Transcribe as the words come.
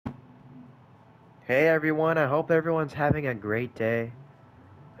Hey everyone, I hope everyone's having a great day.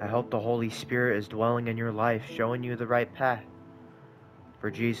 I hope the Holy Spirit is dwelling in your life, showing you the right path.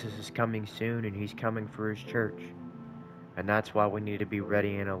 For Jesus is coming soon and He's coming for His church. And that's why we need to be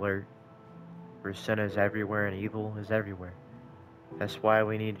ready and alert. For sin is everywhere and evil is everywhere. That's why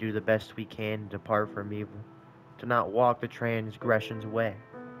we need to do the best we can to depart from evil, to not walk the transgression's way,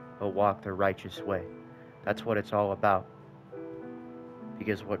 but walk the righteous way. That's what it's all about.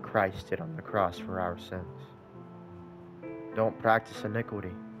 Because what Christ did on the cross for our sins. Don't practice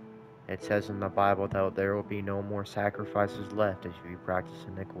iniquity. It says in the Bible that there will be no more sacrifices left if you practice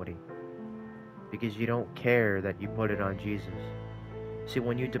iniquity. Because you don't care that you put it on Jesus. See,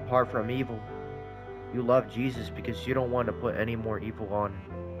 when you depart from evil, you love Jesus because you don't want to put any more evil on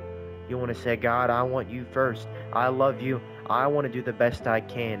Him. You want to say, God, I want you first. I love you. I want to do the best I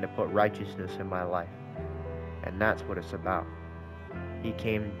can to put righteousness in my life. And that's what it's about. He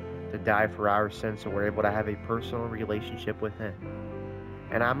came to die for our sins so we're able to have a personal relationship with Him.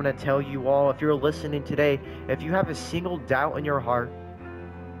 And I'm going to tell you all, if you're listening today, if you have a single doubt in your heart,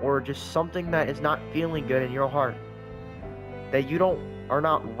 or just something that is not feeling good in your heart, that you are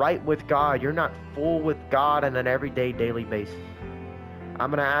not right with God, you're not full with God on an everyday, daily basis,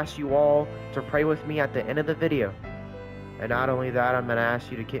 I'm going to ask you all to pray with me at the end of the video. And not only that, I'm going to ask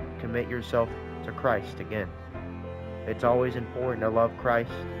you to commit yourself to Christ again. It's always important to love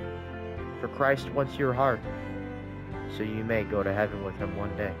Christ, for Christ wants your heart, so you may go to heaven with Him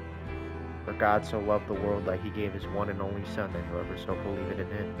one day. For God so loved the world that He gave His one and only Son, that whoever so believeth in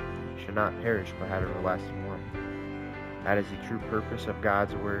Him should not perish but have everlasting life. That is the true purpose of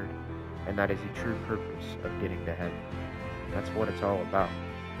God's Word, and that is the true purpose of getting to heaven. That's what it's all about.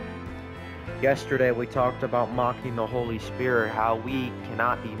 Yesterday we talked about mocking the Holy Spirit, how we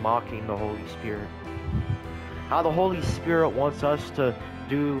cannot be mocking the Holy Spirit. How the Holy Spirit wants us to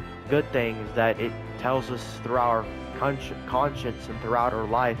do good things, that it tells us through our conscience and throughout our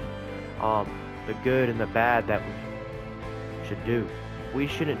life, the good and the bad that we should do. We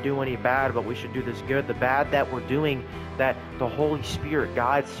shouldn't do any bad, but we should do this good. The bad that we're doing, that the Holy Spirit,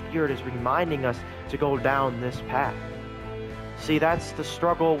 God's Spirit, is reminding us to go down this path. See, that's the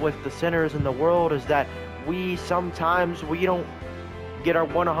struggle with the sinners in the world, is that we don't get our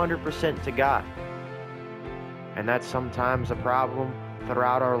 100% to God. And that's sometimes a problem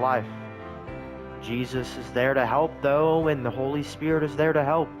throughout our life. Jesus is there to help, though, and the Holy Spirit is there to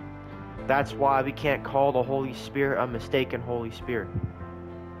help. That's why we can't call the Holy Spirit a mistaken Holy Spirit.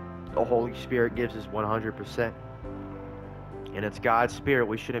 The Holy Spirit gives us 100%. And it's God's Spirit.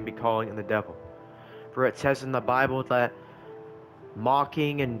 We shouldn't be calling it the devil. For it says in the Bible that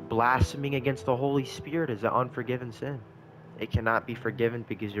mocking and blaspheming against the Holy Spirit is an unforgiven sin. It cannot be forgiven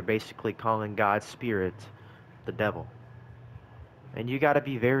because you're basically calling God's Spirit the devil. And you got to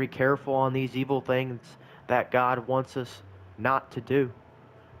be very careful on these evil things that God wants us not to do.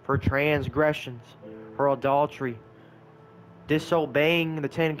 For transgressions, for adultery, disobeying the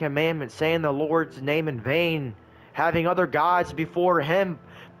Ten Commandments, saying the Lord's name in vain, having other gods before Him,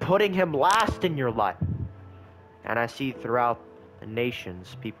 putting Him last in your life. And I see throughout the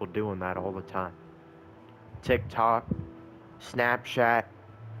nations people doing that all the time. TikTok, Snapchat,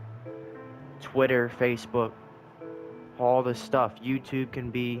 Twitter, Facebook, all this stuff. YouTube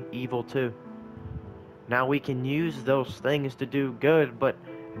can be evil too. Now we can use those things to do good, but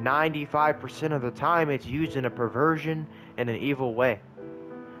 95% of the time it's used in a perversion and an evil way.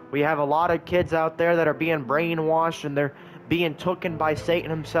 We have a lot of kids out there that are being brainwashed and they're being taken by Satan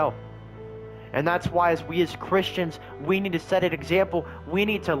himself. And that's why as we as Christians, we need to set an example. We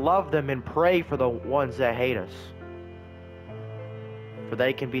need to love them and pray for the ones that hate us. For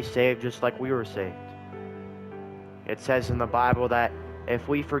they can be saved just like we were saved. It says in the Bible that if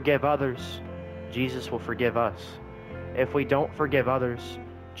we forgive others, Jesus will forgive us. If we don't forgive others,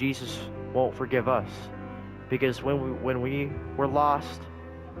 Jesus won't forgive us. Because when we were lost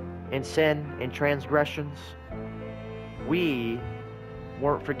in sin and transgressions, we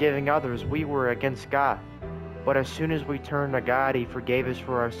weren't forgiving others. We were against God. But as soon as we turned to God, He forgave us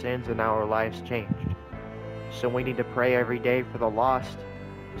for our sins and our lives changed. So we need to pray every day for the lost,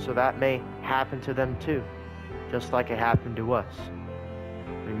 so that may happen to them too, just like it happened to us.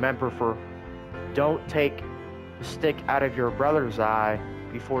 Remember, don't take the stick out of your brother's eye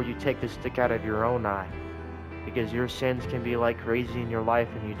before you take the stick out of your own eye, because your sins can be like crazy in your life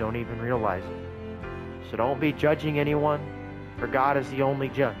and you don't even realize it. So don't be judging anyone, for God is the only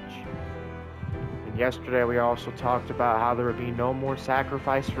judge. And yesterday we also talked about how there would be no more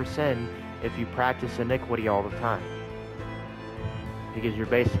sacrifice for sin if you practice iniquity all the time. Because you're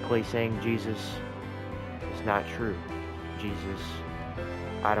basically saying Jesus is not true. Jesus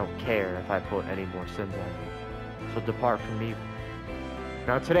I don't care if I put any more sins on you. So depart from me.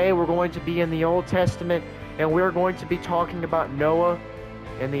 Now today we're going to be in the Old Testament, and we're going to be talking about Noah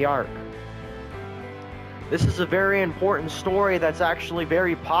and the ark. This is a very important story that's actually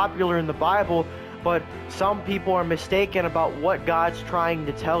very popular in the Bible, but some people are mistaken about what God's trying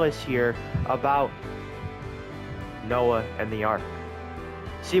to tell us here about Noah and the ark.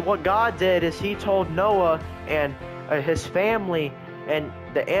 See, what God did is he told Noah and his family and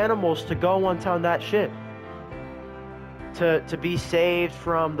the animals to go on that ship to be saved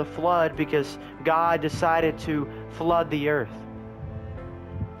from the flood, because God decided to flood the earth.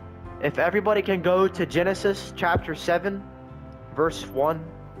 If everybody can go to Genesis chapter 7, verse 1,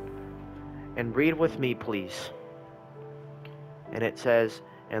 and read with me, please. And it says,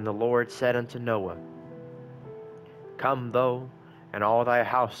 "And the Lord said unto Noah, Come thou and all thy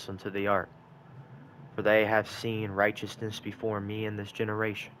house unto the ark, for they have seen righteousness before me in this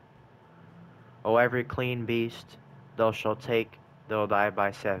generation. O every clean beast thou shalt take, thou die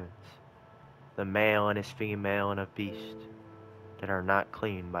by sevens, the male and his female, and of beasts that are not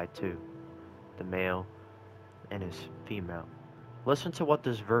clean by two, the male and his female." Listen to what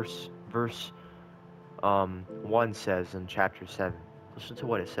this verse 1 says in chapter 7. Listen to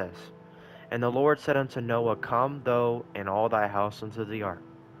what it says. "And the Lord said unto Noah, Come thou and all thy house unto the ark,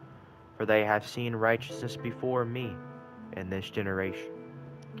 for they have seen righteousness before me in this generation."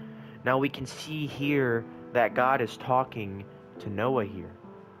 Now we can see here that God is talking to Noah here.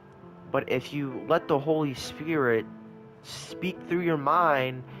 But if you let the Holy Spirit speak through your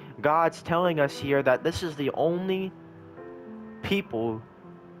mind, God's telling us here that this is the only people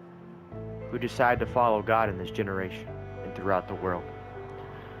who decide to follow God in this generation and throughout the world.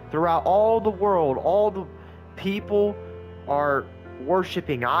 Throughout all the world, all the people are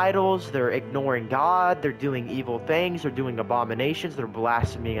worshiping idols, they're ignoring God, they're doing evil things, they're doing abominations, they're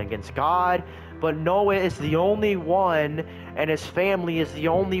blaspheming against God. But Noah is the only one, and his family is the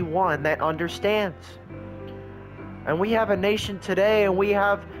only one that understands. And we have a nation today, and we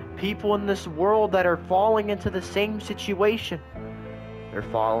have people in this world that are falling into the same situation. They're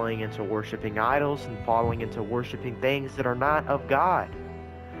falling into worshiping idols and falling into worshiping things that are not of God.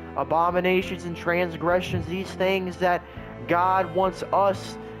 Abominations and transgressions, these things that God wants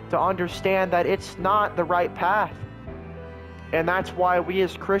us to understand that it's not the right path. And that's why we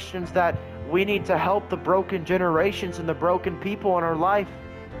as Christians, that we need to help the broken generations and the broken people in our life,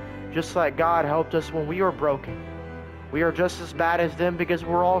 just like God helped us when we were broken. We are just as bad as them because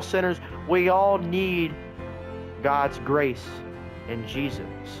we're all sinners. We all need God's grace in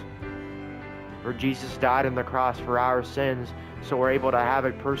Jesus. For Jesus died on the cross for our sins, so we're able to have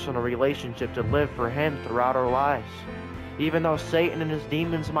a personal relationship to live for Him throughout our lives. Even though Satan and his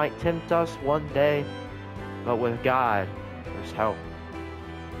demons might tempt us one day, but with God, there's help.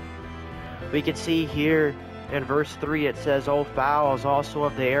 We can see here in verse 3, it says, "O fowls also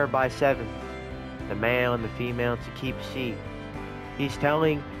of the air by sevens, the male and the female to keep seed." He's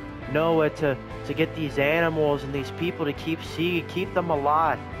telling Noah to get these animals and these people to keep seed, keep them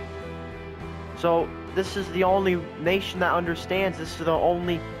alive. So this is the only nation that understands. This is the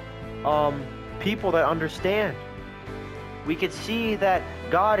only people that understand. We could see that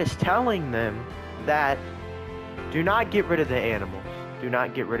God is telling them that do not get rid of the animals. Do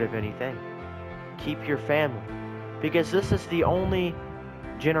not get rid of anything. Keep your family. Because this is the only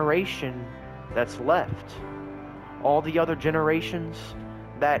generation that's left. All the other generations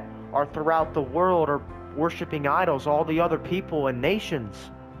that are throughout the world are worshiping idols. All the other people and nations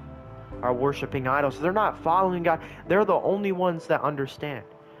are worshiping idols. They're not following God. They're the only ones that understand.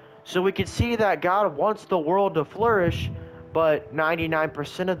 So we can see that God wants the world to flourish, but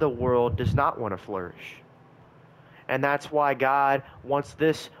 99% of the world does not want to flourish. And that's why God wants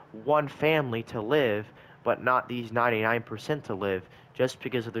this one family to live, but not these 99% to live, just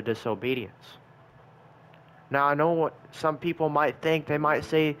because of their disobedience. Now, I know what some people might think. They might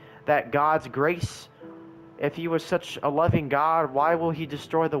say that God's grace, if He was such a loving God, why will He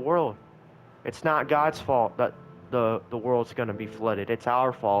destroy the world? It's not God's fault that the world's going to be flooded. It's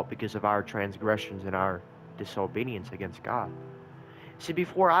our fault because of our transgressions and our disobedience against God. See,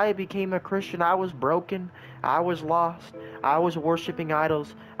 before I became a Christian, I was broken. I was lost. I was worshiping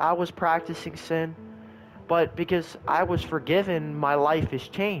idols. I was practicing sin. But because I was forgiven, my life has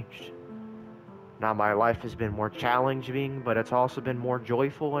changed. Now my life has been more challenging, but it's also been more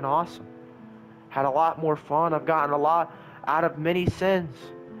joyful and awesome. Had a lot more fun. I've gotten a lot out of many sins,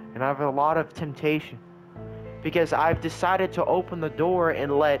 and I have a lot of temptation. Because I've decided to open the door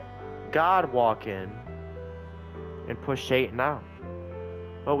and let God walk in and push Satan out.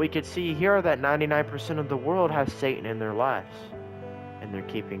 But we could see here that 99% of the world has Satan in their lives. and they're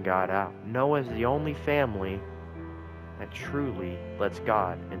keeping God out. Noah is the only family that truly lets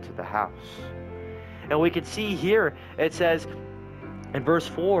God into the house. And we can see here, it says in verse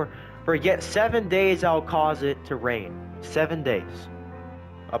 4, for yet 7 days I'll cause it to rain. 7 days.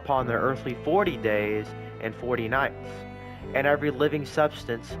 Upon the earthly 40 days and 40 nights. And every living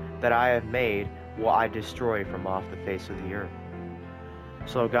substance that I have made will I destroy from off the face of the earth.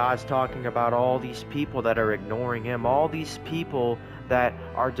 So God's talking about all these people that are ignoring Him, all these people that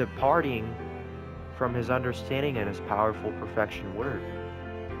are departing from His understanding and His powerful perfection word.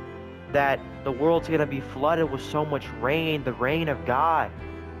 That the world's going to be flooded with so much rain, the rain of God.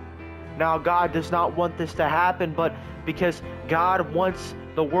 Now God does not want this to happen, but because God wants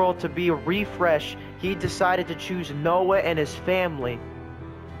the world to be a refresh, He decided to choose Noah and his family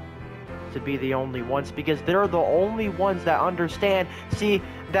to be the only ones, because they're the only ones that understand, see,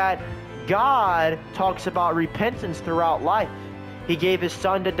 that God talks about repentance throughout life. He gave His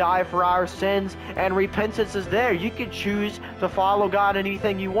Son to die for our sins, and repentance is there. You can choose to follow God in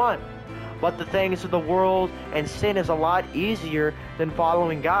anything you want. But the things of the world and sin is a lot easier than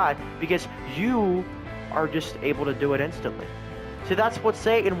following God, because you are just able to do it instantly. See, that's what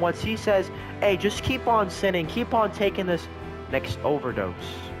Satan wants. He says, hey, just keep on sinning. Keep on taking this next overdose.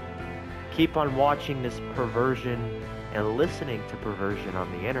 Keep on watching this perversion and listening to perversion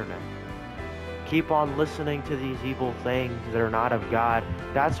on the internet. Keep on listening to these evil things that are not of God.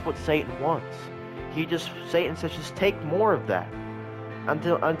 That's what Satan wants. Satan says, just take more of that.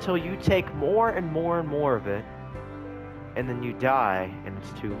 Until you take more and more and more of it, and then you die and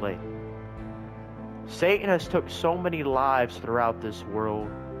it's too late. Satan has took so many lives throughout this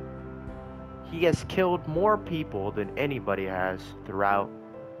world. He has killed more people than anybody has throughout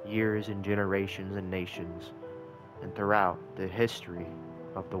years and generations and nations and throughout the history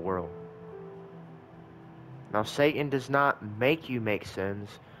of the world. Now, Satan does not make you make sins,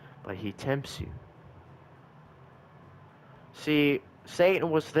 but he tempts you. See,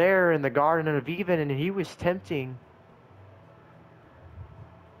 Satan was there in the Garden of Eden, and he was tempting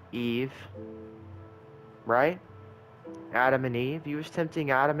Eve, right? Adam and Eve. He was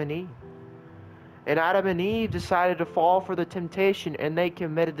tempting Adam and Eve. And Adam and Eve decided to fall for the temptation, and they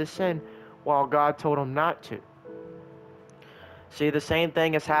committed the sin while God told them not to. See, the same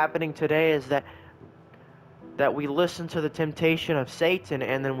thing is happening today, is that we listen to the temptation of Satan,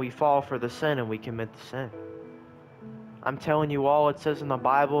 and then we fall for the sin and we commit the sin. I'm telling you all, it says in the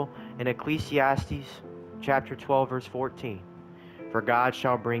Bible, in Ecclesiastes chapter 12, verse 14, for God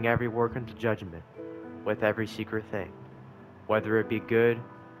shall bring every work into judgment with every secret thing, whether it be good,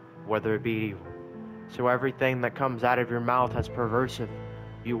 whether it be evil. So everything that comes out of your mouth as perversive,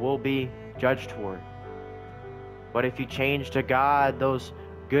 you will be judged for it. But if you change to God, those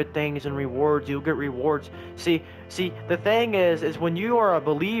good things and rewards, you'll get rewards. See, the thing is when you are a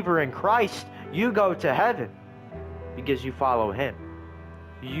believer in Christ, you go to heaven because you follow Him.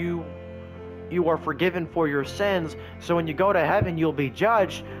 You are forgiven for your sins, so when you go to heaven, you'll be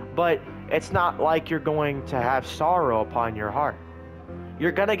judged, but it's not like you're going to have sorrow upon your heart.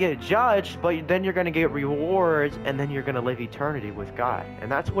 You're going to get judged, but then you're going to get rewards, and then you're going to live eternity with God.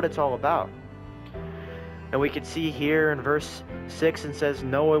 And that's what it's all about. And we can see here in verse 6, it says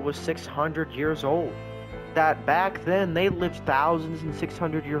Noah was 600 years old. That back then, they lived thousands and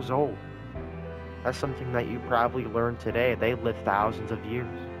 600 years old. That's something that you probably learned today. They lived thousands of years.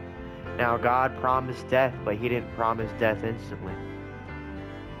 Now, God promised death, but He didn't promise death instantly.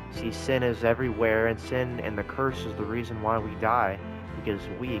 See, sin is everywhere, and sin and the curse is the reason why we die, because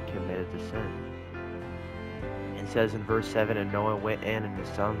we committed the sin. It says in verse 7, and Noah went in, and his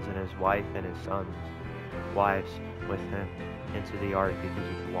sons and his wife and his sons' wives with him into the ark because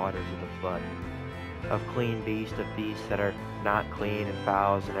of the waters of the flood, of clean beasts, of beasts that are not clean, and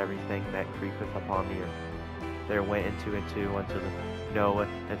fowls, and everything that creepeth upon the earth. There went unto Noah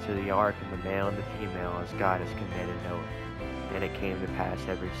into the ark, and the male and the female, as God has commanded Noah. And it came to pass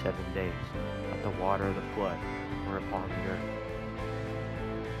every 7 days that the water of the flood were upon the earth.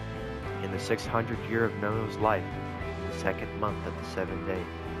 In the 600th year of Noah's life, the second month of the 7th day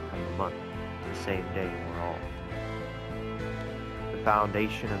of the month, the same day were all. The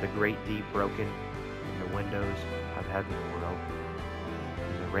foundation of the great deep broken, and the windows of heaven were open.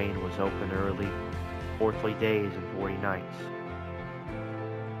 And the rain was open early, 40 days and 40 nights.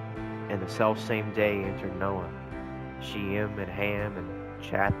 And the selfsame day entered Noah, Shem and Ham and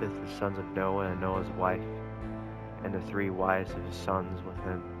Japheth, the sons of Noah, and Noah's wife, and the 3 wives of his sons with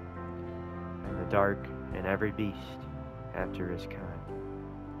him, and the dark and every beast after his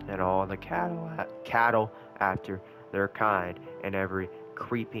kind, and all the cattle after their kind, and every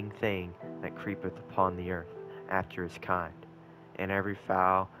creeping thing that creepeth upon the earth after his kind. and every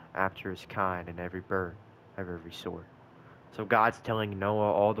fowl after his kind, and every bird of every sort. So God's telling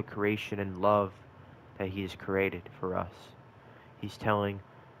Noah all the creation and love that he has created for us. He's telling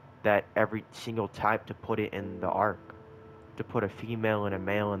that every single type to put it in the ark, to put a female and a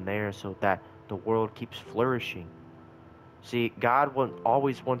male in there so that the world keeps flourishing. See, God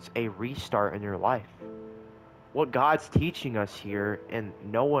always wants a restart in your life. What God's teaching us here in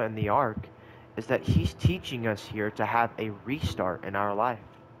Noah and the ark is that he's teaching us here to have a restart in our life.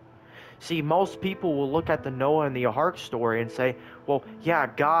 See, most people will look at the Noah and the ark story and say, well, yeah,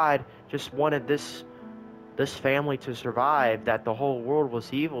 God just wanted this family to survive, that the whole world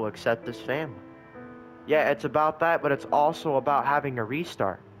was evil except this family. Yeah, it's about that, but it's also about having a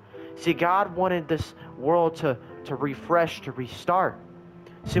restart. See, God wanted this world to refresh, to restart.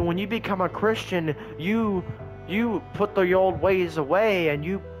 See, when you become a Christian, you put the old ways away and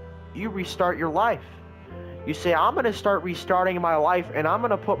you restart your life. You say, I'm going to start restarting my life, and I'm going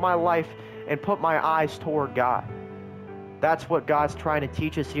to put my life and put my eyes toward God. That's what God's trying to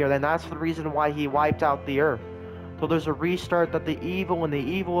teach us here. And that's the reason why he wiped out the earth. So there's a restart, that the evil and the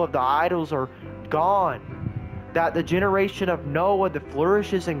evil of the idols are gone. That the generation of Noah that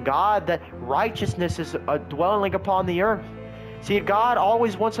flourishes in God, that righteousness is dwelling upon the earth. See, God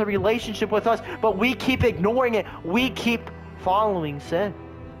always wants a relationship with us, but we keep ignoring it. We keep following sin.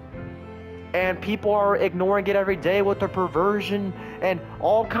 And people are ignoring it every day with their perversion and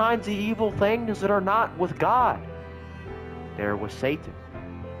all kinds of evil things that are not with God. They're with Satan.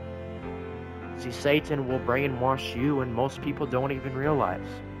 See, Satan will brainwash you, and most people don't even realize.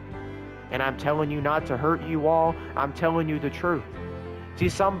 And I'm telling you not to hurt you all. I'm telling you the truth. See,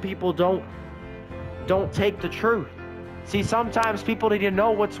 some people don't take the truth. See, sometimes people need to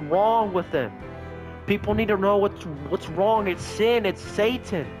know what's wrong with them. People need to know what's wrong. It's sin. It's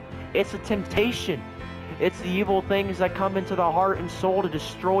Satan. It's a temptation. It's the evil things that come into the heart and soul to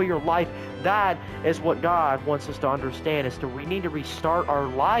destroy your life. That is what God wants us to understand, is that we need to restart our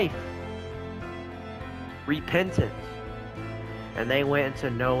life. Repentance. And they went into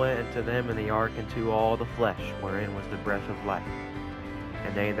Noah, and to them in the ark, and to all the flesh, wherein was the breath of life.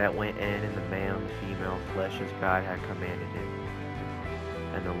 And they that went in the male and the female flesh, as God had commanded him.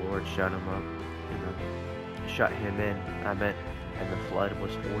 And the Lord shut him up, shut him in. And the flood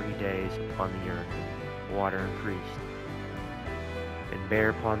was 40 days upon the earth, and water increased, and bare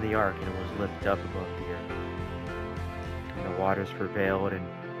upon the ark, and it was lifted up above the earth. And the waters prevailed, and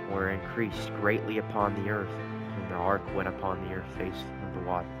were increased greatly upon the earth. And the ark went upon the earth face of the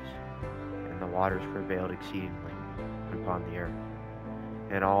waters, and the waters prevailed exceedingly upon the earth.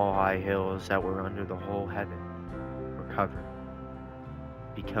 And all high hills that were under the whole heaven were covered,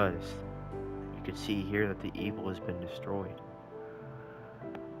 because you could see here that the evil has been destroyed.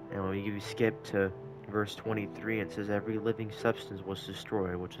 And when you skip to verse 23, it says, every living substance was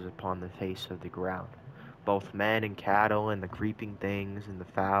destroyed, which is upon the face of the ground, both men and cattle, and the creeping things, and the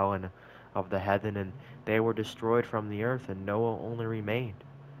fowl, and of the heaven, and they were destroyed from the earth, and Noah only remained.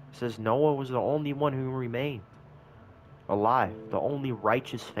 It says Noah was the only one who remained alive, the only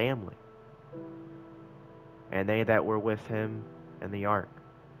righteous family. And they that were with him in the ark,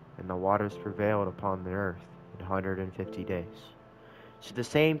 and the waters prevailed upon the earth 150 days. So the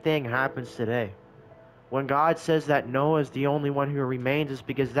same thing happens today. When God says that Noah is the only one who remains, it's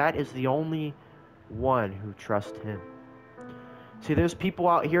because that is the only one who trusts him. See, there's people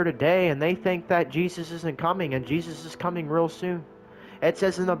out here today, and they think that Jesus isn't coming, and Jesus is coming real soon. It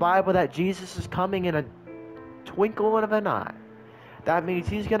says in the Bible that Jesus is coming in a twinkle of an eye. That means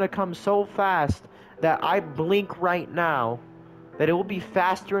he's going to come so fast that I blink right now, that it will be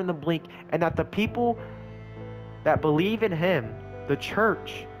faster in the blink, and that the people that believe in him, the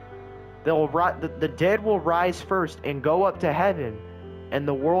church, the dead will rise first and go up to heaven, and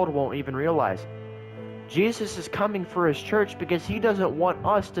the world won't even realize it. Jesus is coming for his church because he doesn't want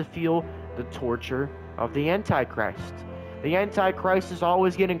us to feel the torture of the Antichrist. The Antichrist is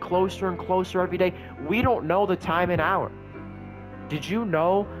always getting closer and closer every day. We don't know the time and hour. Did you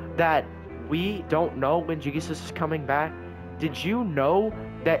know that we don't know when Jesus is coming back? Did you know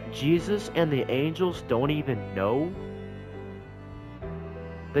that Jesus and the angels don't even know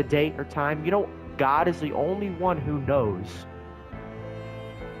the date or time? You know, God is the only one who knows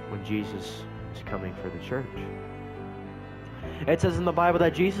when Jesus is coming for the church. It says in the Bible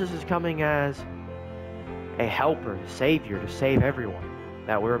that Jesus is coming as a helper, a savior, to save everyone.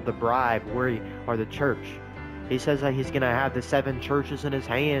 That we're the bride, we are the church. He says that he's going to have the 7 churches in his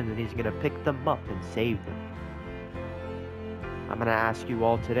hand, and he's going to pick them up and save them. I'm going to ask you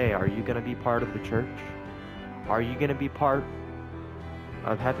all today, are you going to be part of the church? Are you going to be part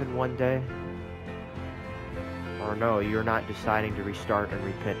of heaven one day? Or no, you're not deciding to restart and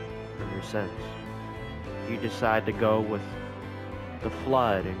repent from your sins. You decide to go with the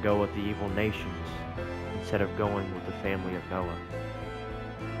flood and go with the evil nations instead of going with the family of Noah.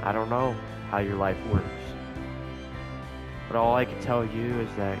 I don't know how your life works, but all I can tell you is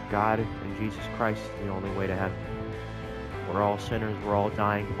that God and Jesus Christ is the only way to heaven. We're all sinners, we're all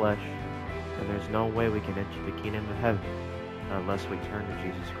dying flesh, and there's no way we can enter the kingdom of heaven unless we turn to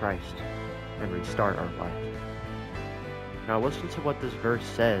Jesus Christ and restart our life. Now listen to what this verse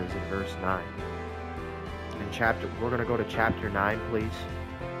says in verse 9. We're going to go to chapter 9, please.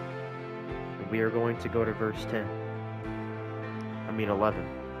 And we are going to go to verse 11.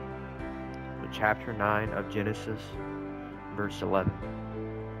 So chapter 9 of Genesis, verse 11.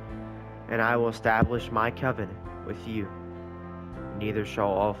 And I will establish my covenant with you. Neither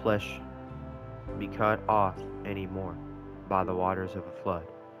shall all flesh be cut off any more by the waters of a flood.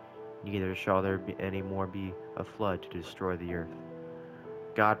 Neither shall there be any more be a flood to destroy the earth.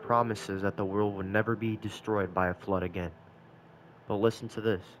 God promises that the world will never be destroyed by a flood again. But listen to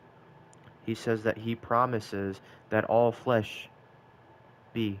this. He says that he promises that all flesh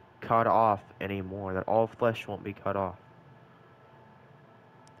be cut off anymore, that all flesh won't be cut off.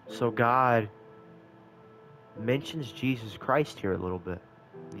 So God mentions Jesus Christ here a little bit.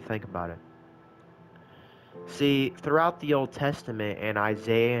 You think about it. See, throughout the Old Testament and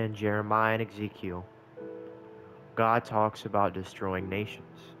Isaiah and Jeremiah and Ezekiel, God talks about destroying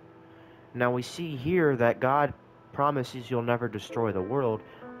nations. Now we see here that God promises he'll never destroy the world,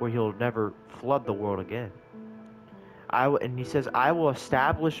 or he'll never flood the world again. And he says, I will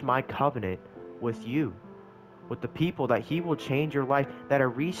establish my covenant with you, with the people, that he will change your life, that a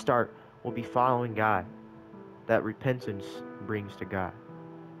restart will be following God, that repentance brings to God.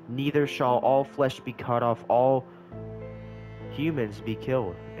 Neither shall all flesh be cut off, all humans be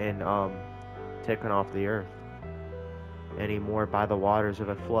killed and taken off the earth anymore by the waters of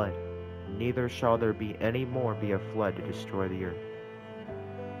a flood. Neither shall there be any more be a flood to destroy the earth.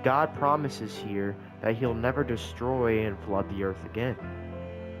 God promises here that he'll never destroy and flood the earth again.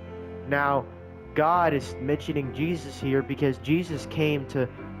 Now, God is mentioning Jesus here because Jesus came to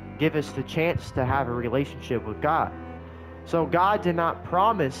give us the chance to have a relationship with God. So God did not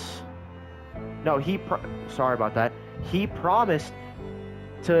promise, sorry about that. He promised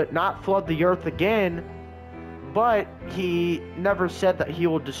to not flood the earth again, but he never said that he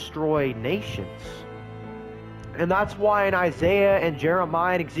will destroy nations. And that's why in Isaiah and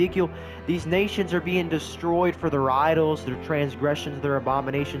Jeremiah and Ezekiel, these nations are being destroyed for their idols, their transgressions, their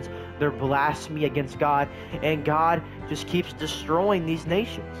abominations, their blasphemy against God. And God just keeps destroying these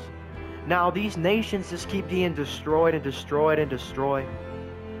nations. Now, these nations just keep being destroyed and destroyed and destroyed.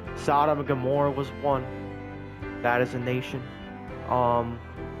 Sodom and Gomorrah was one. That is a nation.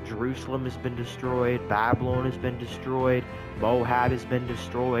 Jerusalem has been destroyed. Babylon has been destroyed. Moab has been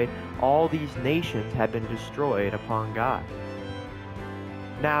destroyed. All these nations have been destroyed upon God.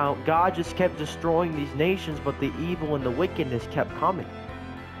 Now, God just kept destroying these nations, but the evil and the wickedness kept coming.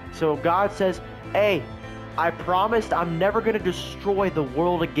 So God says, hey, I promised I'm never going to destroy the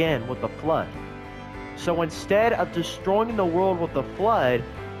world again with a flood. So instead of destroying the world with a flood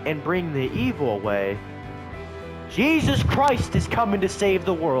and bring the evil away, Jesus Christ is coming to save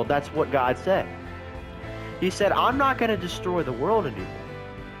the world. That's what God said. He said, I'm not going to destroy the world anymore,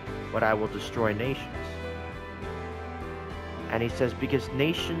 but I will destroy nations. And he says, because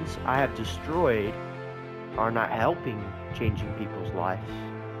nations I have destroyed are not helping changing people's lives.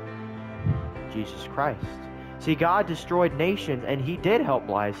 Jesus Christ. See, God destroyed nations, and he did help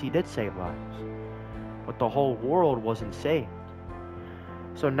lives. He did save lives. But the whole world wasn't saved.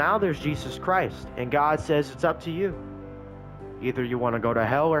 So now there's Jesus Christ, and God says it's up to you. Either you want to go to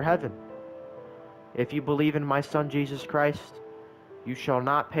hell or heaven. If you believe in my Son Jesus Christ, you shall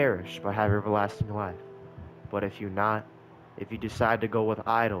not perish but have everlasting life. But if you decide to go with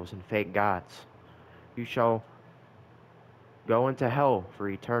idols and fake gods, you shall go into hell for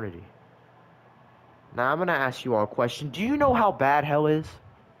eternity. Now I'm going to ask you all a question. Do you know how bad hell is?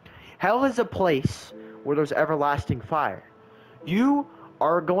 Hell is a place where there's everlasting fire. You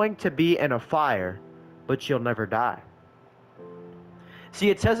are going to be in a fire, but you'll never die. See,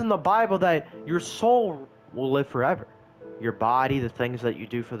 it says in the Bible that your soul will live forever. Your body, the things that you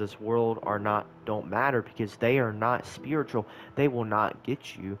do for this world don't matter, because they are not spiritual. They will not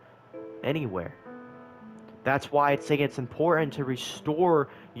get you anywhere. That's why it's saying it's important to restore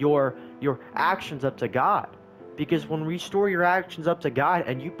your actions up to God. Because when you restore your actions up to God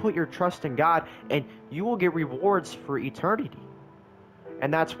and you put your trust in God, and you will get rewards for eternity.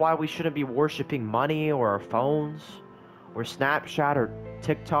 And that's why we shouldn't be worshiping money or our phones or Snapchat or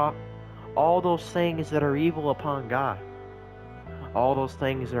TikTok. all those things that are evil upon God, all those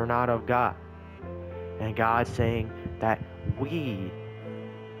things that are not of God. And God's saying that we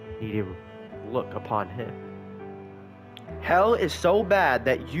need to look upon Him. Hell is so bad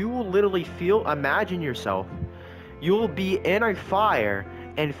that you will literally imagine yourself, you will be in a fire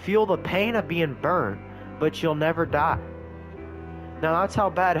and feel the pain of being burned, but you'll never die. Now that's how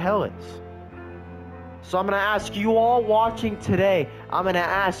bad hell is. So I'm going to ask you all watching today, I'm going to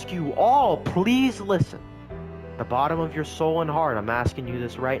ask you all, please listen. The bottom of your soul and heart, I'm asking you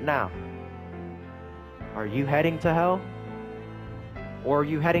this right now. Are you heading to hell? Or are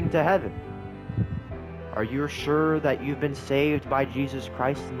you heading to heaven? Are you sure that you've been saved by Jesus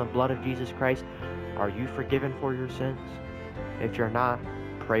Christ and the blood of Jesus Christ? Are you forgiven for your sins? If you're not,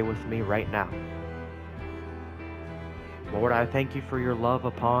 pray with me right now. Lord, I thank you for your love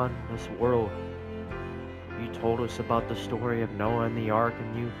upon this world. You told us about the story of Noah and the ark,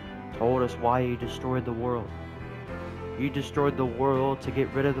 and you told us why you destroyed the world. You destroyed the world to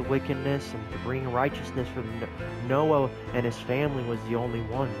get rid of the wickedness and to bring righteousness, for Noah and his family was the only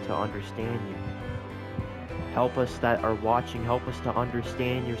one to understand you. Help us that are watching, help us to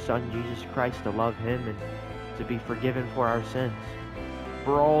understand your Son Jesus Christ, to love Him and to be forgiven for our sins.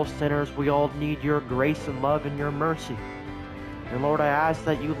 For all sinners, we all need your grace and love and your mercy. And Lord, I ask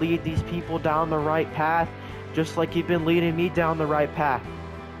that you lead these people down the right path, just like you've been leading me down the right path.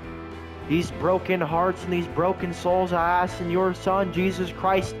 These broken hearts and these broken souls, I ask in your Son, Jesus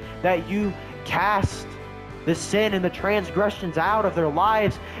Christ, that you cast the sin and the transgressions out of their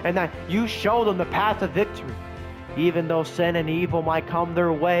lives, and that you show them the path of victory. Even though sin and evil might come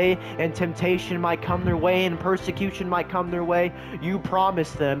their way, and temptation might come their way, and persecution might come their way, you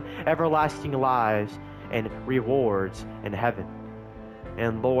promise them everlasting lives and rewards in heaven.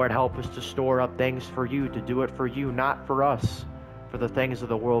 And Lord, help us to store up things for you, to do it for you, not for us. For the things of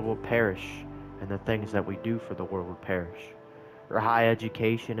the world will perish, and the things that we do for the world will perish. For high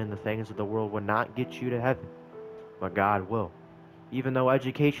education and the things of the world will not get you to heaven, but God will. Even though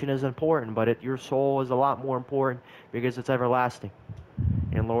education is important, but your soul is a lot more important because it's everlasting.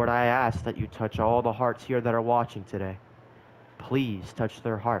 And Lord, I ask that you touch all the hearts here that are watching today. Please touch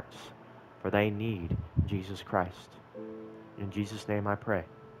their hearts, for they need Jesus Christ. In Jesus' name I pray.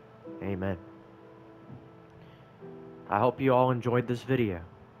 Amen. I hope you all enjoyed this video.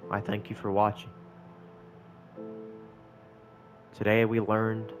 I thank you for watching. Today we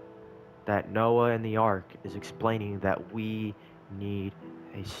learned that Noah and the ark is explaining that we need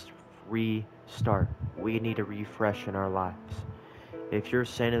a restart. We need a refresh in our lives. If your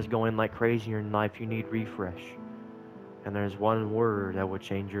sin is going like crazy in your life, you need refresh. And there's one word that will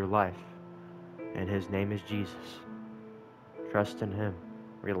change your life, and His name is Jesus. Trust in Him.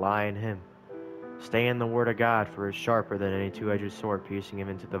 Rely on Him. Stay in the Word of God, for it is sharper than any two-edged sword, piercing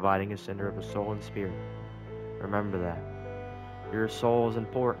even to dividing asunder of the soul and spirit. Remember that. Your soul is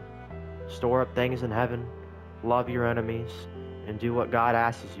important. Store up things in heaven, love your enemies, and do what God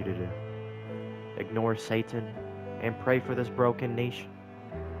asks you to do. Ignore Satan, and pray for this broken nation.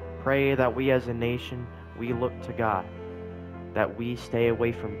 Pray that we as a nation, we look to God, that we stay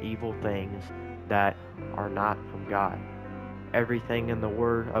away from evil things that are not from God. Everything in the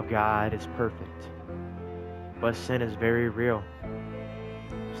Word of God is perfect, but sin is very real.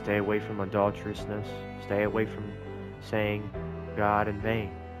 Stay away from adulterousness. Stay away from saying God in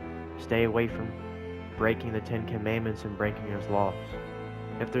vain. Stay away from breaking the 10 Commandments and breaking His laws.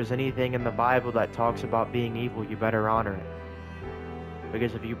 If there's anything in the Bible that talks about being evil, you better honor it.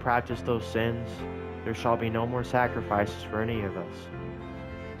 Because if you practice those sins, there shall be no more sacrifices for any of us.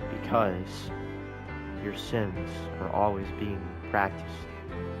 Because your sins are always being practiced.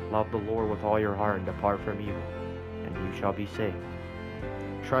 Love the Lord with all your heart and depart from evil, and you shall be saved.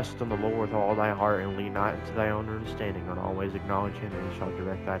 Trust in the Lord with all thy heart, and lean not into thy own understanding, and always acknowledge Him, and He shall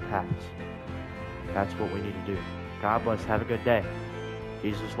direct thy paths. That's what we need to do. God bless. Have a good day.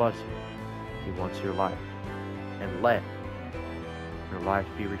 Jesus loves you. He wants your life. And let your life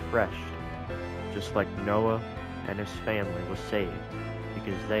be refreshed, just like Noah and his family was saved,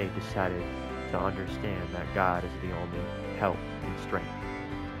 because they decided to understand that God is the only help and strength.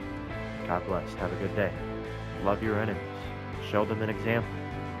 God bless. Have a good day. Love your enemies. Show them an example.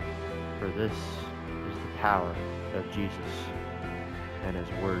 For this is the power of Jesus and His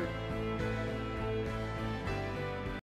Word.